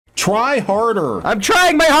Try harder. I'm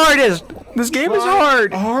trying my hardest. This game is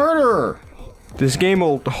hard. Harder. This game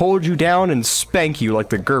will hold you down and spank you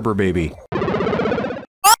like the Gerber baby.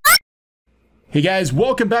 Hey guys,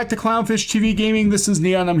 welcome back to Clownfish TV Gaming. This is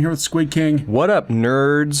Kneon. I'm here with SquidKing. What up,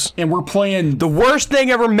 nerds? And we're playing the worst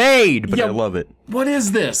thing ever made, but I love it. What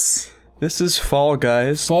is this? This is Fall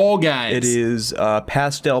Guys. Fall Guys. It is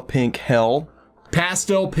pastel pink hell.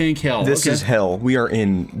 Pastel pink hell. This is hell. We are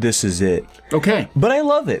in. This is it. Okay. But I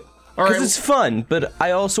love it. Because Alright. it's fun, but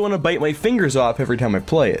I also want to bite my fingers off every time I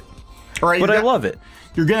play it. Alright. But I love it.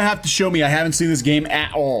 You're gonna have to show me. I haven't seen this game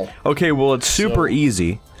at all. Okay, well, it's super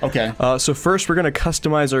easy. Okay. So first we're gonna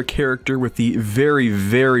customize our character with the very,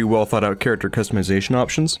 very well thought out character customization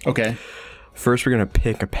options. Okay. First we're gonna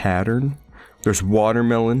pick a pattern. There's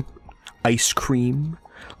watermelon, ice cream,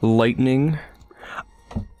 lightning,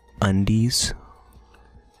 undies.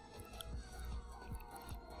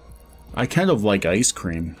 I kind of like ice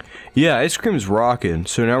cream. Yeah, ice cream's rockin'.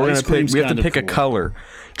 So now we're gonna pick. We have to pick a cool. color: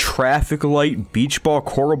 traffic light, beach ball,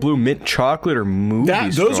 coral blue, mint chocolate, or movie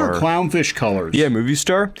star. Those are clownfish colors. Yeah, movie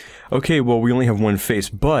star. Okay, well we only have one face,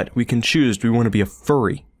 but we can choose. Do we want to be a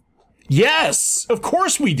furry? Yes, of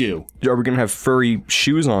course we do. Are we gonna have furry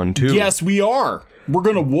shoes on too? Yes, we are. We're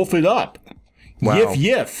gonna wolf it up. Wow. Yiff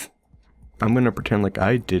yiff. I'm gonna pretend like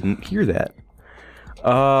I didn't hear that.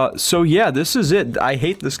 So yeah, this is it. I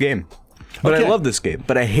hate this game. But I love this game,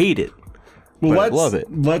 but I hate it. Well, I love it.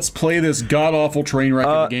 Let's play this god-awful train wreck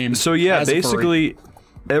of a game. So yeah, basically,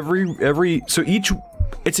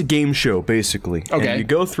 it's a game show, basically. Okay. And you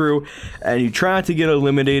go through, and you try not to get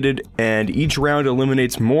eliminated, and each round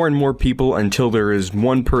eliminates more and more people until there is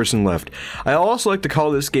one person left. I also like to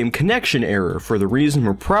call this game connection error, for the reason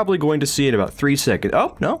we're probably going to see in about 3 seconds.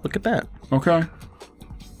 Oh, no, look at that. Okay.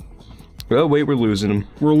 Oh, wait, we're losing him.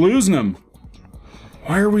 We're losing them.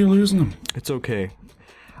 Why are we losing them? It's okay.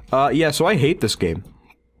 Yeah, so I hate this game.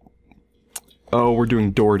 Oh, we're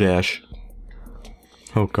doing DoorDash.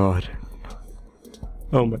 Oh, God.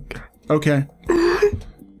 Oh, my God. Okay.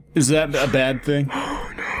 Is that a bad thing?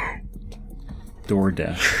 Oh, no.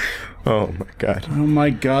 DoorDash. Oh, my God. Oh, my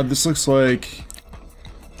God. This looks like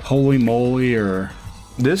Holy Moly or...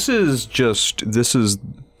 This is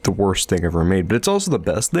the worst thing ever made, but it's also the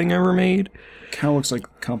best thing ever made. Kind of looks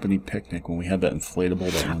like Company Picnic when we had that inflatable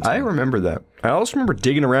that one time. I remember that. I also remember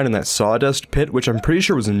digging around in that sawdust pit, which I'm pretty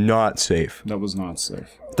sure was not safe. That was not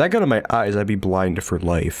safe. If that got in my eyes, I'd be blind for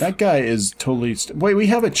life. That guy is totally... Wait, we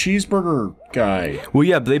have a cheeseburger guy. Well,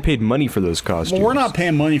 yeah, but they paid money for those costumes. Well, we're not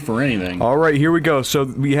paying money for anything. Alright, here we go. So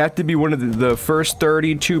we have to be one of the first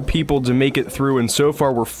 32 people to make it through, and so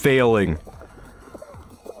far we're failing.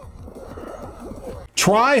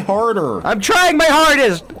 Try harder. I'm trying my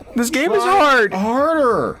hardest! This game is hard!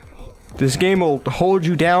 Harder. This game will hold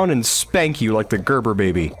you down and spank you like the Gerber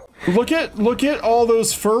baby. Look at all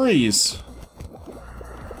those furries.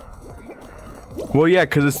 Well, yeah,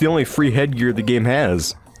 because it's the only free headgear the game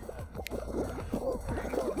has.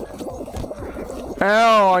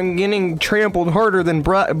 Ow, I'm getting trampled harder than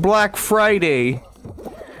Black Friday.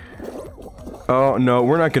 Oh, no,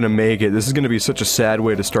 we're not gonna make it. This is gonna be such a sad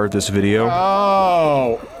way to start this video.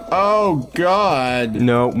 Oh, God.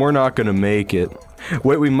 No, we're not gonna make it.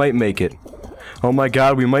 Wait, we might make it. Oh my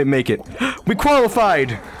God, we might make it. We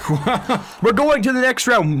qualified! We're going to the next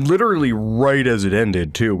round, literally right as it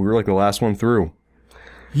ended, too. We were like the last one through.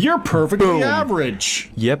 You're perfectly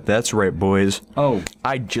average. Yep, that's right, boys. Oh.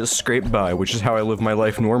 I just scraped by, which is how I live my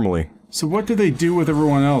life normally. So what do they do with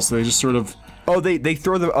everyone else? They just sort of... Oh, they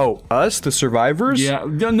throw them... Oh, us? The survivors? Yeah,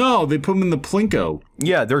 no, they put them in the Plinko.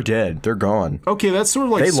 Yeah, they're dead. They're gone. Okay, that's sort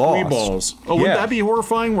of like Squeeballs. Oh, wouldn't that be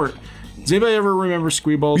horrifying? Does anybody ever remember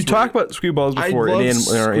Squeeballs? We talked about Squeeballs before in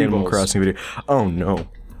our Animal Crossing video. Oh, no.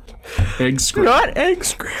 Egg scramble. Not egg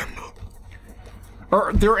scramble.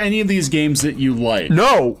 Are there any of these games that you like?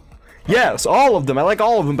 No! Yes, all of them. I like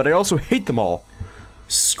all of them, but I also hate them all.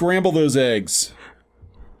 Scramble those eggs.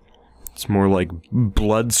 It's more like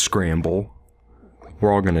blood scramble.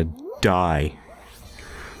 We're all gonna die.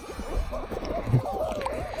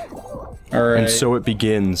 Alright. And so it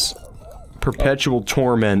begins. Perpetual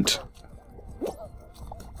torment.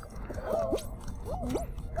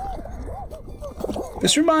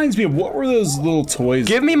 This reminds me of, what were those little toys?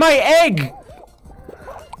 Give me my egg!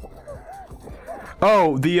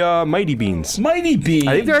 Oh, the, Mighty Beans. Mighty Beans!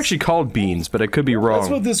 I think they're actually called beans, but I could be wrong.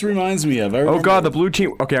 That's what this reminds me of. Oh God, the blue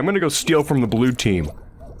team. Okay, I'm gonna go steal from the blue team.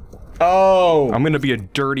 Oh! I'm gonna be a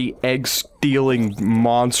dirty, egg-stealing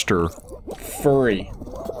monster. Furry.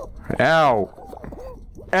 Ow.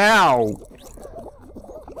 Ow!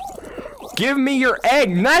 Give me your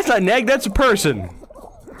egg! That's not an egg, that's a person!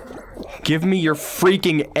 Give me your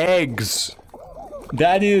freaking eggs.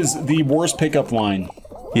 That is the worst pickup line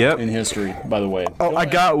Yep. in history, by the way. Oh, I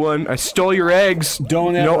got one. I stole your eggs.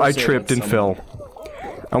 Don't ever No, I say tripped that and to fell.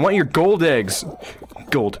 I want your gold eggs.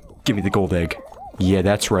 Gold. Give me the gold egg. Yeah,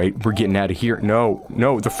 that's right. We're getting out of here. No,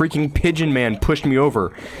 no, the freaking pigeon man pushed me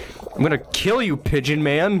over. I'm gonna kill you, pigeon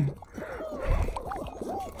man.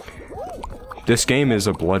 This game is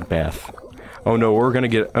a bloodbath. Oh no, we're gonna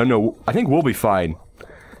get. Oh no, I think we'll be fine.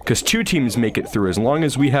 Because 2 teams make it through as long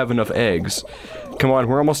as we have enough eggs. Come on,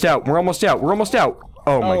 we're almost out. We're almost out. We're almost out.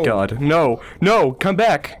 Oh my god. No, no, come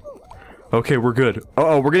back. Okay, we're good.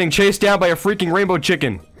 Uh-oh, we're getting chased down by a freaking rainbow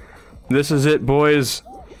chicken. This is it, boys.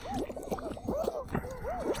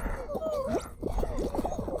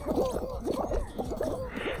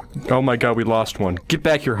 Oh my god, we lost one. Get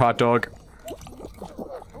back here, hot dog.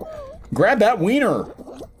 Grab that wiener!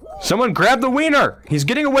 Someone grab the wiener! He's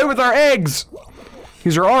getting away with our eggs!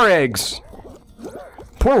 These are our eggs.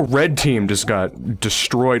 Poor red team just got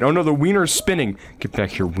destroyed. Oh no, the wiener's spinning. Get back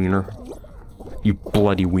here, wiener. You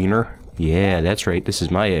bloody wiener. Yeah, that's right. This is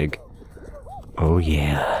my egg. Oh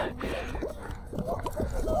yeah.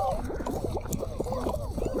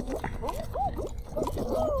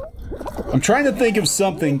 I'm trying to think of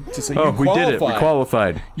something to say. Oh, we did it. We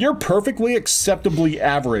qualified. You're perfectly acceptably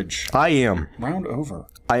average. I am. Round over.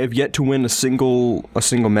 I have yet to win a single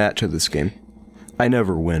match of this game. I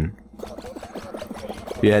never win.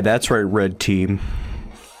 Yeah, that's right, red team.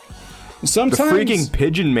 Sometimes the freaking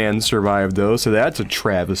pigeon man survived though, so that's a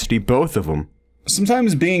travesty. Both of them.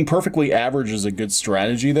 Sometimes being perfectly average is a good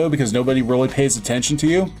strategy though, because nobody really pays attention to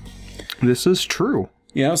you. This is true.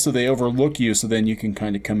 You know, so they overlook you, so then you can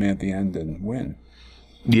kind of come in at the end and win.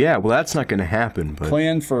 Yeah, well, that's not going to happen. But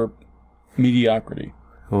plan for mediocrity.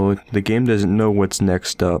 Well, the game doesn't know what's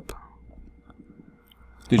next up.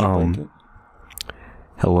 Did you break it?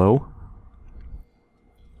 Hello?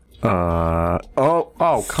 Oh,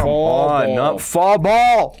 come on, ball. not fall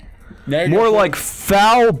ball! More like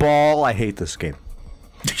foul ball. I hate this game.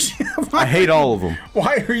 I hate all of them.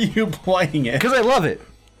 Why are you playing it? Because I love it.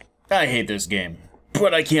 I hate this game,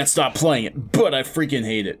 but I can't stop playing it, but I freaking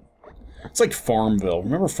hate it. It's like Farmville.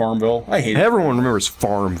 Remember Farmville? I hate it. Everyone remembers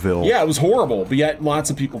Farmville. Yeah, it was horrible, but yet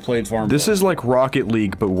lots of people played Farmville. This is like Rocket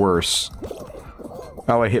League, but worse.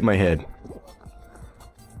 Oh, I hit my head.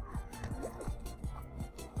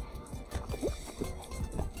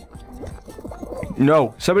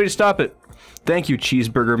 No, somebody stop it. Thank you,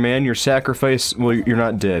 Cheeseburger Man. Your sacrifice, well, you're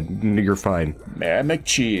not dead. You're fine. Mad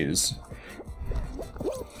McCheese.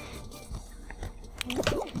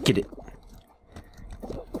 Get it.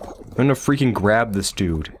 I'm gonna freaking grab this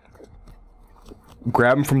dude.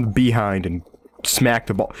 Grab him from the behind and smack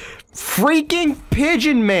the ball. Freaking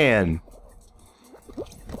Pigeon Man!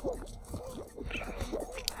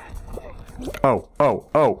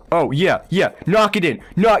 Oh, yeah, knock it in.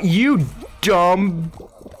 Not you, dumb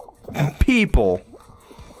people.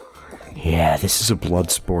 Yeah, this is a blood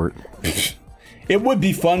sport. It would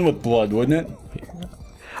be fun with blood, wouldn't it?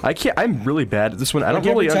 I'm really bad at this one. I don't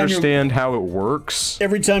really understand how it works.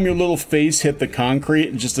 Every time your little face hit the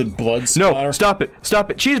concrete, just a blood splatter. No, stop it.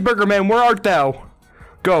 Cheeseburger Man, where art thou?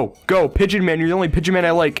 Go, Pigeon Man, you're the only Pigeon Man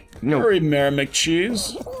I like. No. Hurry, Mary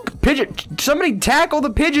McCheese. Somebody tackle the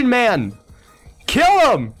Pigeon Man!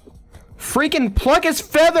 Kill him! Freaking pluck his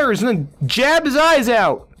feathers and then jab his eyes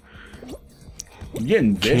out! You're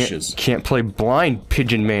getting vicious. Can't play blind,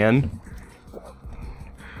 Pigeon Man.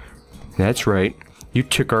 That's right. You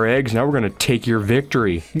took our eggs, now we're gonna take your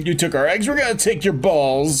victory. You took our eggs, we're gonna take your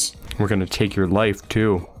balls. We're gonna take your life,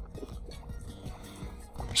 too.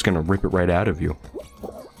 Just gonna rip it right out of you.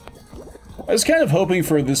 I was kind of hoping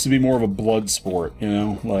for this to be more of a blood sport, you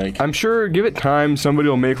know, like... I'm sure, give it time, somebody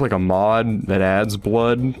will make like a mod that adds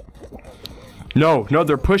blood. No,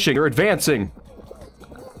 they're pushing, they're advancing.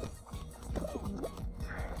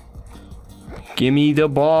 Gimme the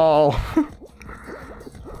ball.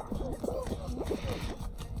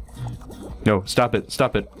 No, stop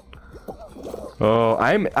it. Oh,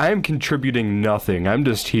 I'm contributing nothing. I'm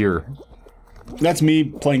just here. That's me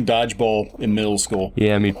playing dodgeball in middle school.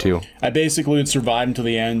 Yeah, me too. I basically would survive until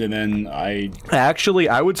the end, and then Actually,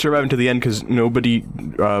 I would survive until the end because nobody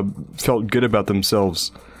felt good about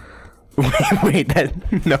themselves. Wait,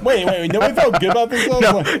 no. Wait, nobody felt good about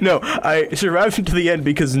themselves? No, I survived until the end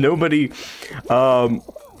because nobody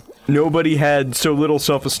had so little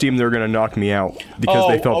self-esteem they were gonna knock me out because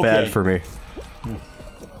they felt bad for me.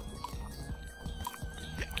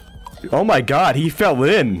 Oh my god, he fell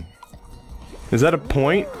in! Is that a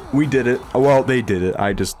point? We did it. Well, they did it.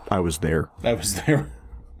 I was there. I was there.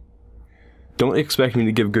 Don't expect me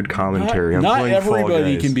to give good commentary. I'm Not playing Fall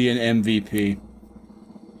everybody Guys. can be an MVP.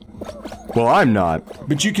 Well, I'm not.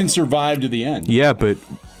 But you can survive to the end. Yeah, but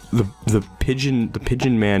the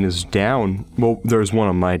pigeon man is down. Well, there's one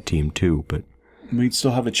on my team too, but We'd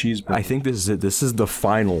still have a cheeseburger. I think this is it. This is the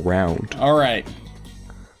final round. All right.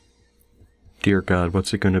 Dear God,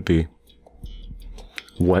 what's it gonna be?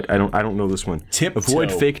 What? I don't know this one. Tiptoe.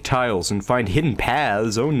 Avoid fake tiles and find hidden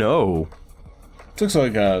paths. Oh no. This looks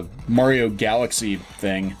like a Mario Galaxy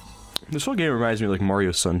thing. This whole game reminds me of like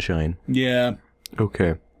Mario Sunshine. Yeah.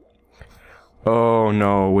 Okay. Oh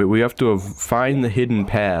no, we have to find the hidden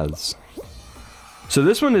paths. So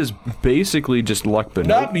this one is basically just luck, but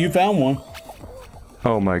Nope, you found one.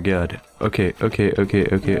 Oh my God. Okay. Oh,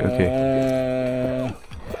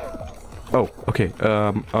 okay.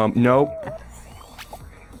 Nope.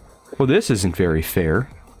 Well, this isn't very fair.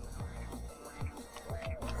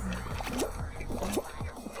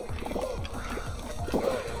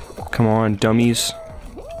 Come on, dummies.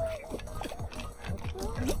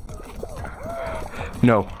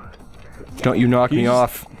 No. Don't you knock me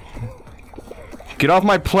off. Get off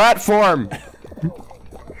my platform!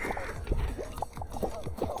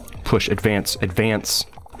 Push, advance, advance.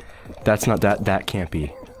 That's not that can't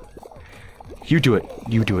be. You do it.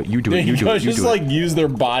 You do it. You do it. You do it. You just do like it. use their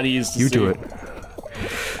bodies to You see. do it.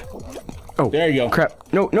 Oh. There you go.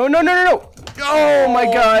 Crap. No, no, no, no, no, no! Oh my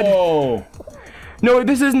God! Oh. No,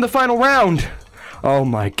 this isn't the final round! Oh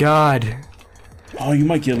my God. Oh, you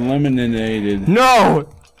might get eliminated. No!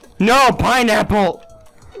 No, pineapple!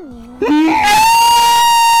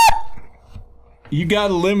 You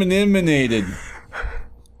got eliminated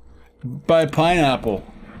by pineapple.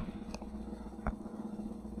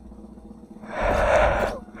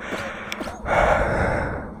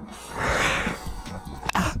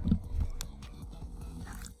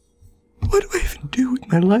 What do I even do with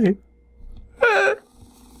my life?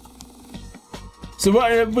 So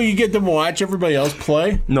what, you get to watch everybody else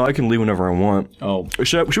play? No, I can leave whenever I want. Oh.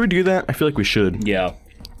 Should we do that? I feel like we should. Yeah.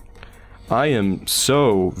 I am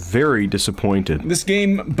so very disappointed. This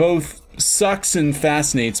game both sucks and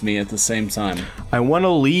fascinates me at the same time. I want to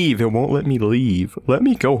leave. It won't let me leave. Let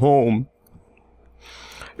me go home.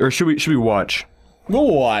 Or should we watch?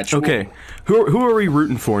 We'll watch. Okay. Who are we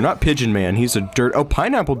rooting for? Not Pigeon Man. He's a dirt. Oh,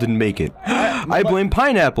 Pineapple didn't make it. I blame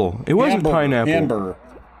Pineapple. It wasn't Pineapple. Hamburger.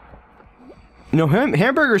 No,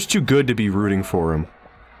 Hamburger's too good to be rooting for him.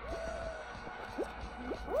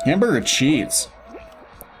 Hamburger cheats.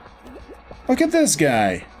 Look at this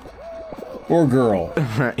guy. Or girl.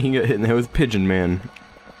 He got hit in the head with Pigeon Man.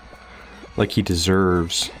 Like he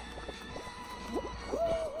deserves.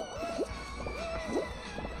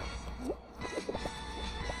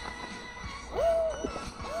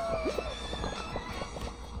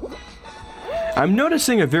 I'm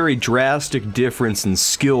noticing a very drastic difference in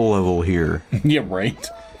skill level here. Yeah, right.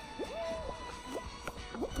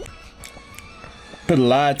 Put a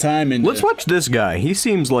lot of time into. Let's watch this guy. He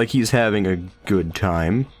seems like he's having a good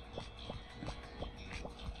time.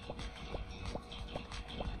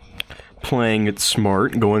 Playing it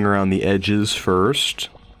smart, going around the edges first.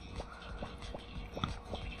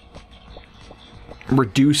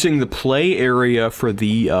 Reducing the play area for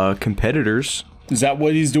the competitors. Is that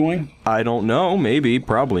what he's doing? I don't know. Maybe.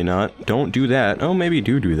 Probably not. Don't do that. Oh, maybe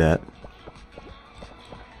do that.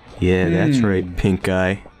 Yeah, that's right, pink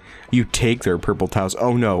guy. You take their purple tiles.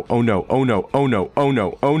 Oh no, oh no, oh no, oh no, oh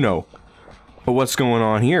no, oh no. But what's going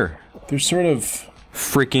on here? They're sort of...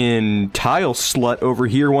 Frickin' tile slut over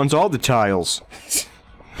here wants all the tiles.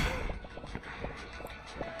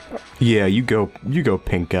 Yeah, you go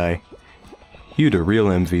pink guy. You the real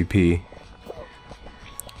MVP.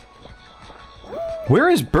 Where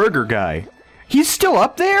is Burger Guy? He's still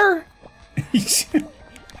up there?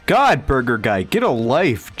 God, Burger Guy, get a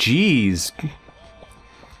life, jeez.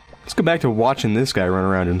 Let's go back to watching this guy run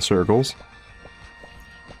around in circles.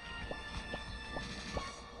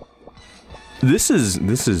 This is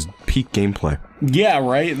peak gameplay. Yeah,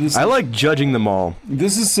 right? I like judging them all.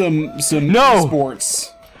 This is some No!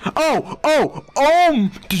 sports. Oh!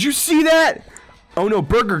 Did you see that? Oh no,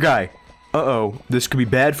 Burger Guy. Uh-oh, this could be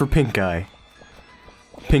bad for Pink Guy.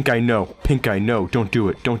 Pink Guy, no. Pink Guy, no. Don't do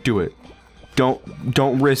it. Don't do it.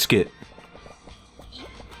 Don't risk it.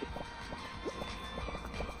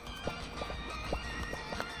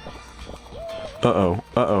 Uh-oh.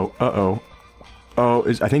 Uh-oh. Uh-oh. Oh,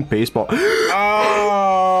 I think baseball.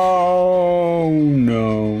 Oh,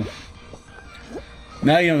 no.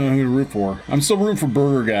 Now you don't know who to root for. I'm still rooting for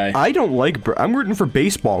Burger Guy. I don't like... I'm rooting for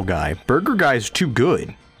Baseball Guy. Burger Guy's too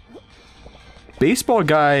good. Baseball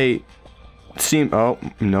Guy Oh,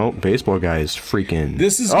 no, baseball guy is freaking...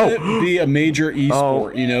 This is gonna be a major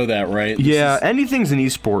esport, you know that, right? Yeah, anything's an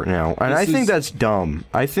esport now, and I think that's dumb.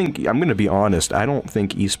 I'm gonna be honest, I don't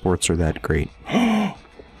think esports are that great.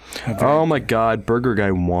 Oh my god, Burger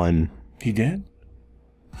Guy won. He did?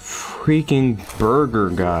 Freaking Burger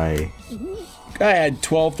Guy. Guy had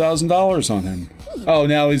 $12,000 on him. Oh,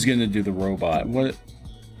 now he's gonna do the robot. What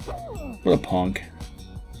a punk.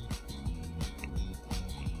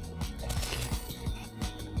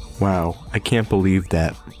 Wow, I can't believe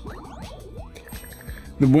that.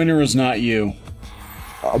 The winner is not you.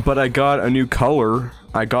 But I got a new color.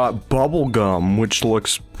 I got bubblegum, which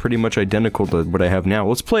looks pretty much identical to what I have now.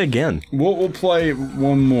 Let's play again. We'll play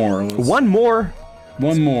one more. One more?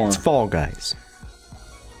 One more. It's Fall Guys.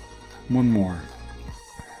 One more.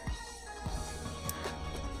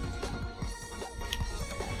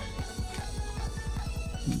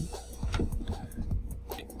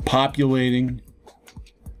 Populating.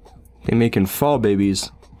 They making fall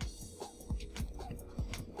babies.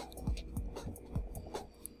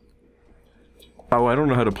 Oh, I don't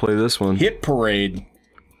know how to play this one. Hit Parade.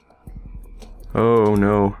 Oh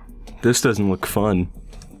no. This doesn't look fun.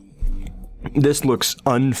 This looks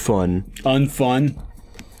unfun. Unfun?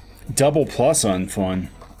 Double plus unfun.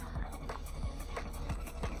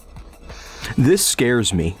 This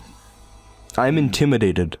scares me. I'm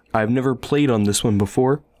intimidated. I've never played on this one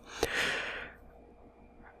before.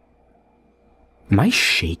 Am I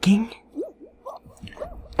shaking?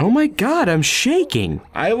 Oh my god, I'm shaking!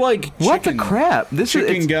 I like chicken. What the crap? This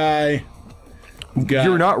chicken is guy.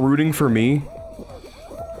 You're not rooting for me?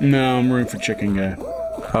 No, I'm rooting for chicken guy.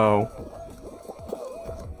 Oh.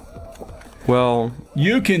 Well...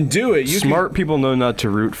 You can do it. Smart people know not to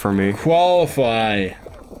root for me. Qualify.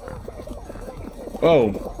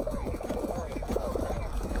 Oh.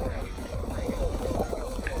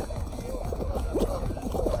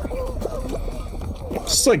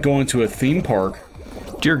 It's like going to a theme park.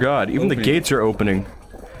 Dear God, even the gates are opening.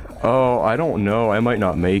 Oh, I don't know. I might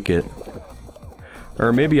not make it.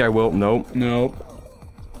 Or maybe I will. Nope. Nope.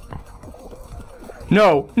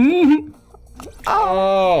 No!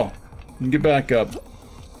 Oh! Get back up.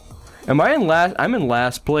 Am I in last? I'm in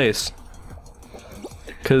last place.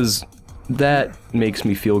 'Cause that makes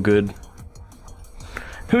me feel good.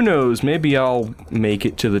 Who knows? Maybe I'll make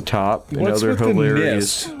it to the top. What's Another with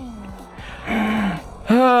hilarious. The mist?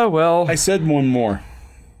 Ah, well. I said one more.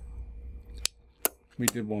 We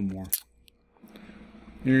did one more.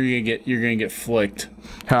 You're gonna get flicked.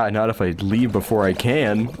 Ha, not if I leave before I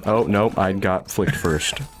can. Oh, nope, I got flicked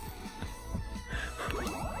first.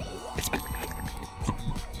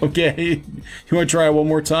 Okay, you wanna try it one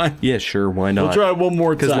more time? Yeah, sure, why not? We'll try it one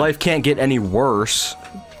more time. Because life can't get any worse.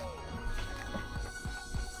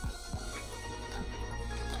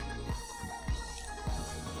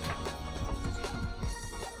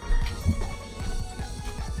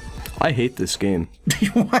 I hate this game.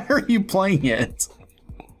 Why are you playing it?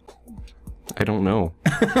 I don't know.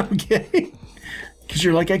 Okay. Because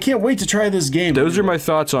you're like, I can't wait to try this game. Those are my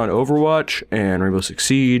thoughts on Overwatch, and Rainbow Six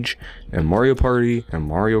Siege, and Mario Party, and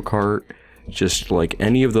Mario Kart. Just like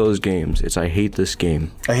any of those games. I hate this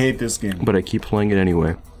game. I hate this game. But I keep playing it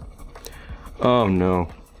anyway. Oh no.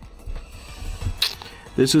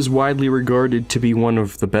 This is widely regarded to be one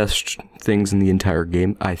of the best things in the entire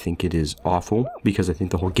game. I think it is awful, because I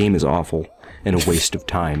think the whole game is awful, and a waste of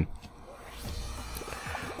time.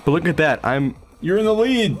 But look at that, You're in the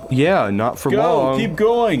lead! Yeah, not for long. Keep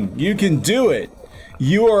going! You can do it!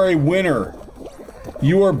 You are a winner!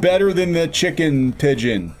 You are better than the chicken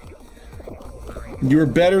pigeon. You're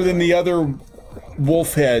better than the other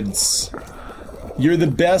wolf heads. You're the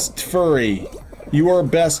best furry. You are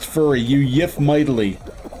best furry. You yiff mightily.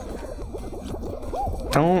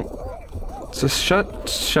 Don't... Just shut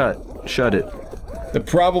it. That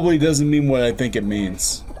probably doesn't mean what I think it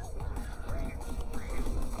means.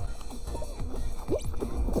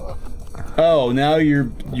 Oh, now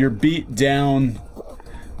you're beat down.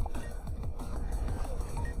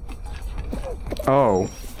 Oh.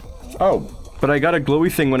 Oh. But I got a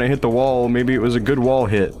glowy thing when I hit the wall. Maybe it was a good wall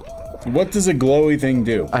hit. What does a glowy thing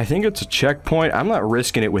do? I think it's a checkpoint. I'm not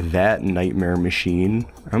risking it with that nightmare machine.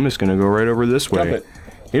 I'm just gonna go right over this way. Stop it.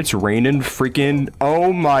 It's raining freaking...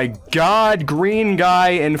 Oh my god! Green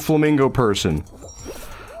guy and flamingo person.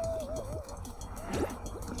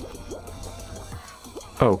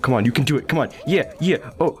 Oh, come on, you can do it. Come on. Yeah, yeah.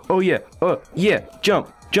 Oh yeah. Yeah.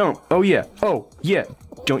 Jump. Oh yeah. Oh yeah.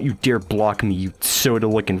 Don't you dare block me, you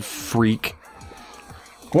soda-looking freak.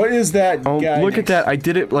 What is that guy? Look at that. I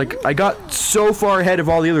did it, like, I got so far ahead of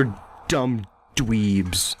all the other dumb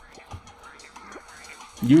dweebs.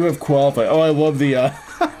 You have qualified. Oh, I love the,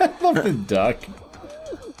 I love the duck.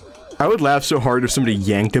 I would laugh so hard if somebody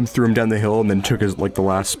yanked him, threw him down the hill, and then took his, like, the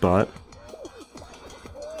last spot.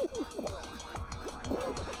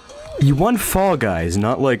 You won Fall Guys,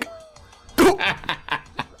 not like...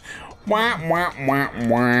 Wah, wah, wah,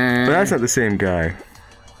 wah. But that's not the same guy.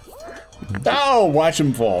 Oh, watch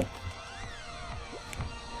him fall.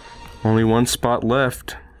 Only one spot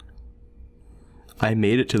left. I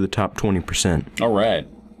made it to the top 20%. Alright.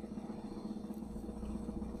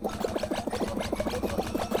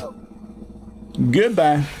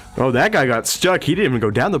 Goodbye. Oh, that guy got stuck. He didn't even go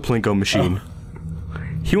down the Plinko machine. Oh.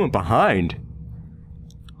 He went behind.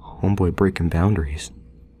 Homeboy breaking boundaries.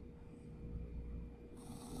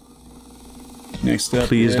 Next up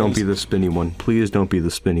Please is... don't be the spinny one. Please don't be the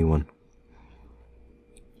spinny one.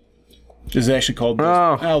 This is actually called...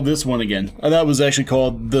 this one again. That was actually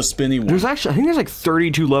called the spinny one. There's actually... I think there's like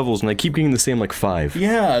 32 levels, and I keep getting the same like 5.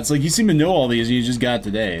 Yeah, it's like you seem to know all these, and you just got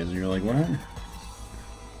today. And you're like, what?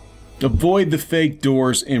 Avoid the fake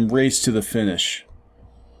doors and race to the finish.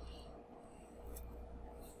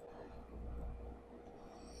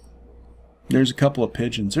 There's a couple of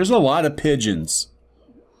pigeons. There's a lot of pigeons.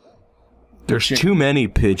 There's too many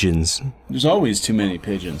pigeons. There's always too many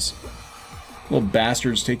pigeons. Little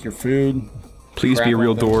bastards take your food. Please be a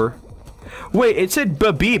real door. Wait, it said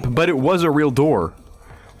beep, but it was a real door.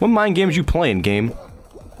 What mind games you playing, game?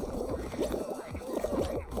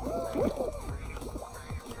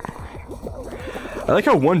 I like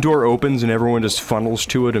how one door opens and everyone just funnels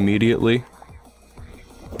to it immediately.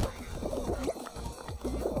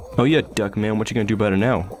 Oh yeah, duck man, what you gonna do about it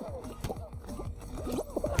now?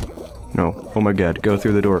 No. Oh my god, go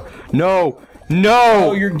through the door. No!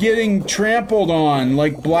 No! Oh, you're getting trampled on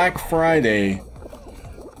like Black Friday.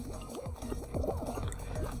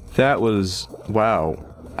 That was... wow.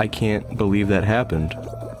 I can't believe that happened.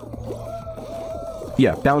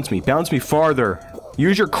 Yeah, bounce me farther!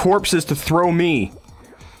 Use your corpses to throw me!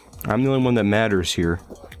 I'm the only one that matters here.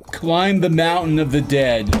 Climb the mountain of the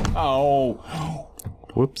dead. Oh.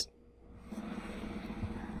 Whoops.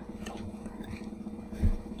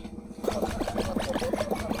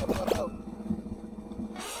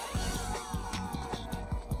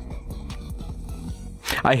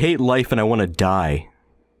 I hate life and I want to die.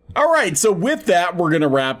 Alright, so with that, we're gonna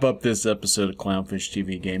wrap up this episode of Clownfish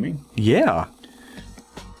TV Gaming. Yeah.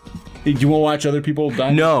 Do you want to watch other people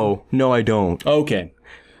die? No, I don't. Okay.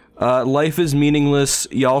 Life is meaningless.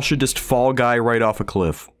 Y'all should just fall guy right off a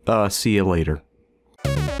cliff. See you later.